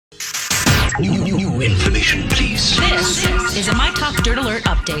New information, please. This is a My Talk Dirt Alert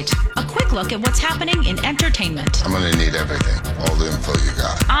update. A quick look at what's happening in entertainment. I'm going to need everything. All the info you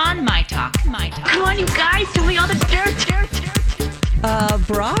got. On My Talk. Come on, you guys. Tell me all the dirt.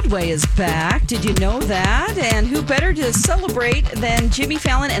 Broadway is back. Did you know that? And who better to celebrate than Jimmy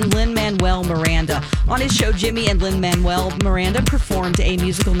Fallon and Lin-Manuel Miranda? On his show, Jimmy and Lin-Manuel Miranda performed a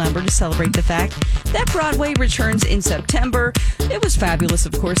musical number to celebrate the fact that Broadway returns in September. It was fabulous,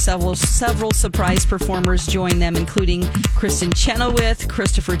 of course. Several surprise performers joined them, including Kristen Chenoweth,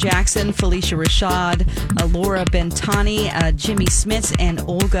 Christopher Jackson, Felicia Rashad, Laura Bentani, Jimmy Smits, and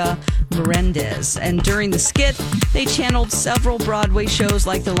Olga Merendez. And during the skit, they channeled several Broadway shows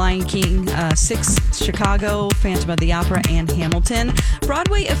like The Lion King, 6, Chicago, Phantom of the Opera, and Hamilton.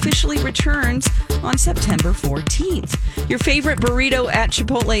 Broadway officially returns on September 14th. Your favorite burrito at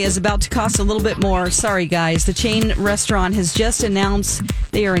Chipotle is about to cost a little bit more. Sorry, guys. The chain restaurant has just announced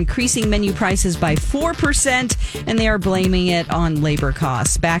they are increasing menu prices by 4%, and they are blaming it on labor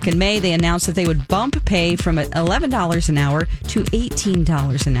costs. Back in May, they announced that they would bump pay from $11 an hour to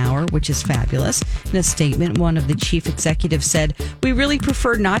 $18 an hour, which is fabulous. In a statement, one of the chief executives said, "We really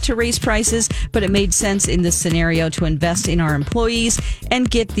prefer not to raise prices, but it made sense in this scenario to invest in our employees and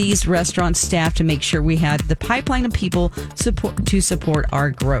get these restaurant staff to make sure we had the pipeline of people to support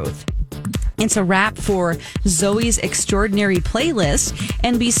our growth." It's a wrap for Zoey's Extraordinary Playlist.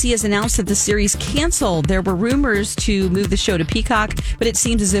 NBC has announced that the series canceled. There were rumors to move the show to Peacock, but it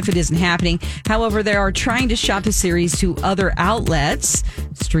seems as if it isn't happening. However, they are trying to shop the series to other outlets,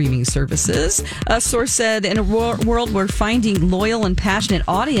 streaming services. A source said, "In a world where finding loyal and passionate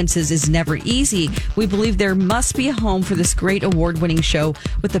audiences is never easy, we believe there must be a home for this great award-winning show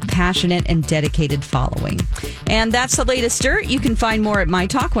with a passionate and dedicated following." And that's the latest dirt. You can find more at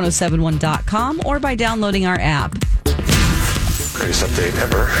mytalk1071.com or by downloading our app. Greatest update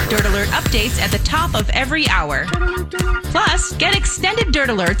ever. Dirt Alert updates at the top of every hour. Plus, get extended Dirt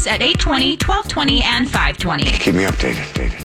Alerts at 8:20, 12:20, and 5:20. Keep me updated.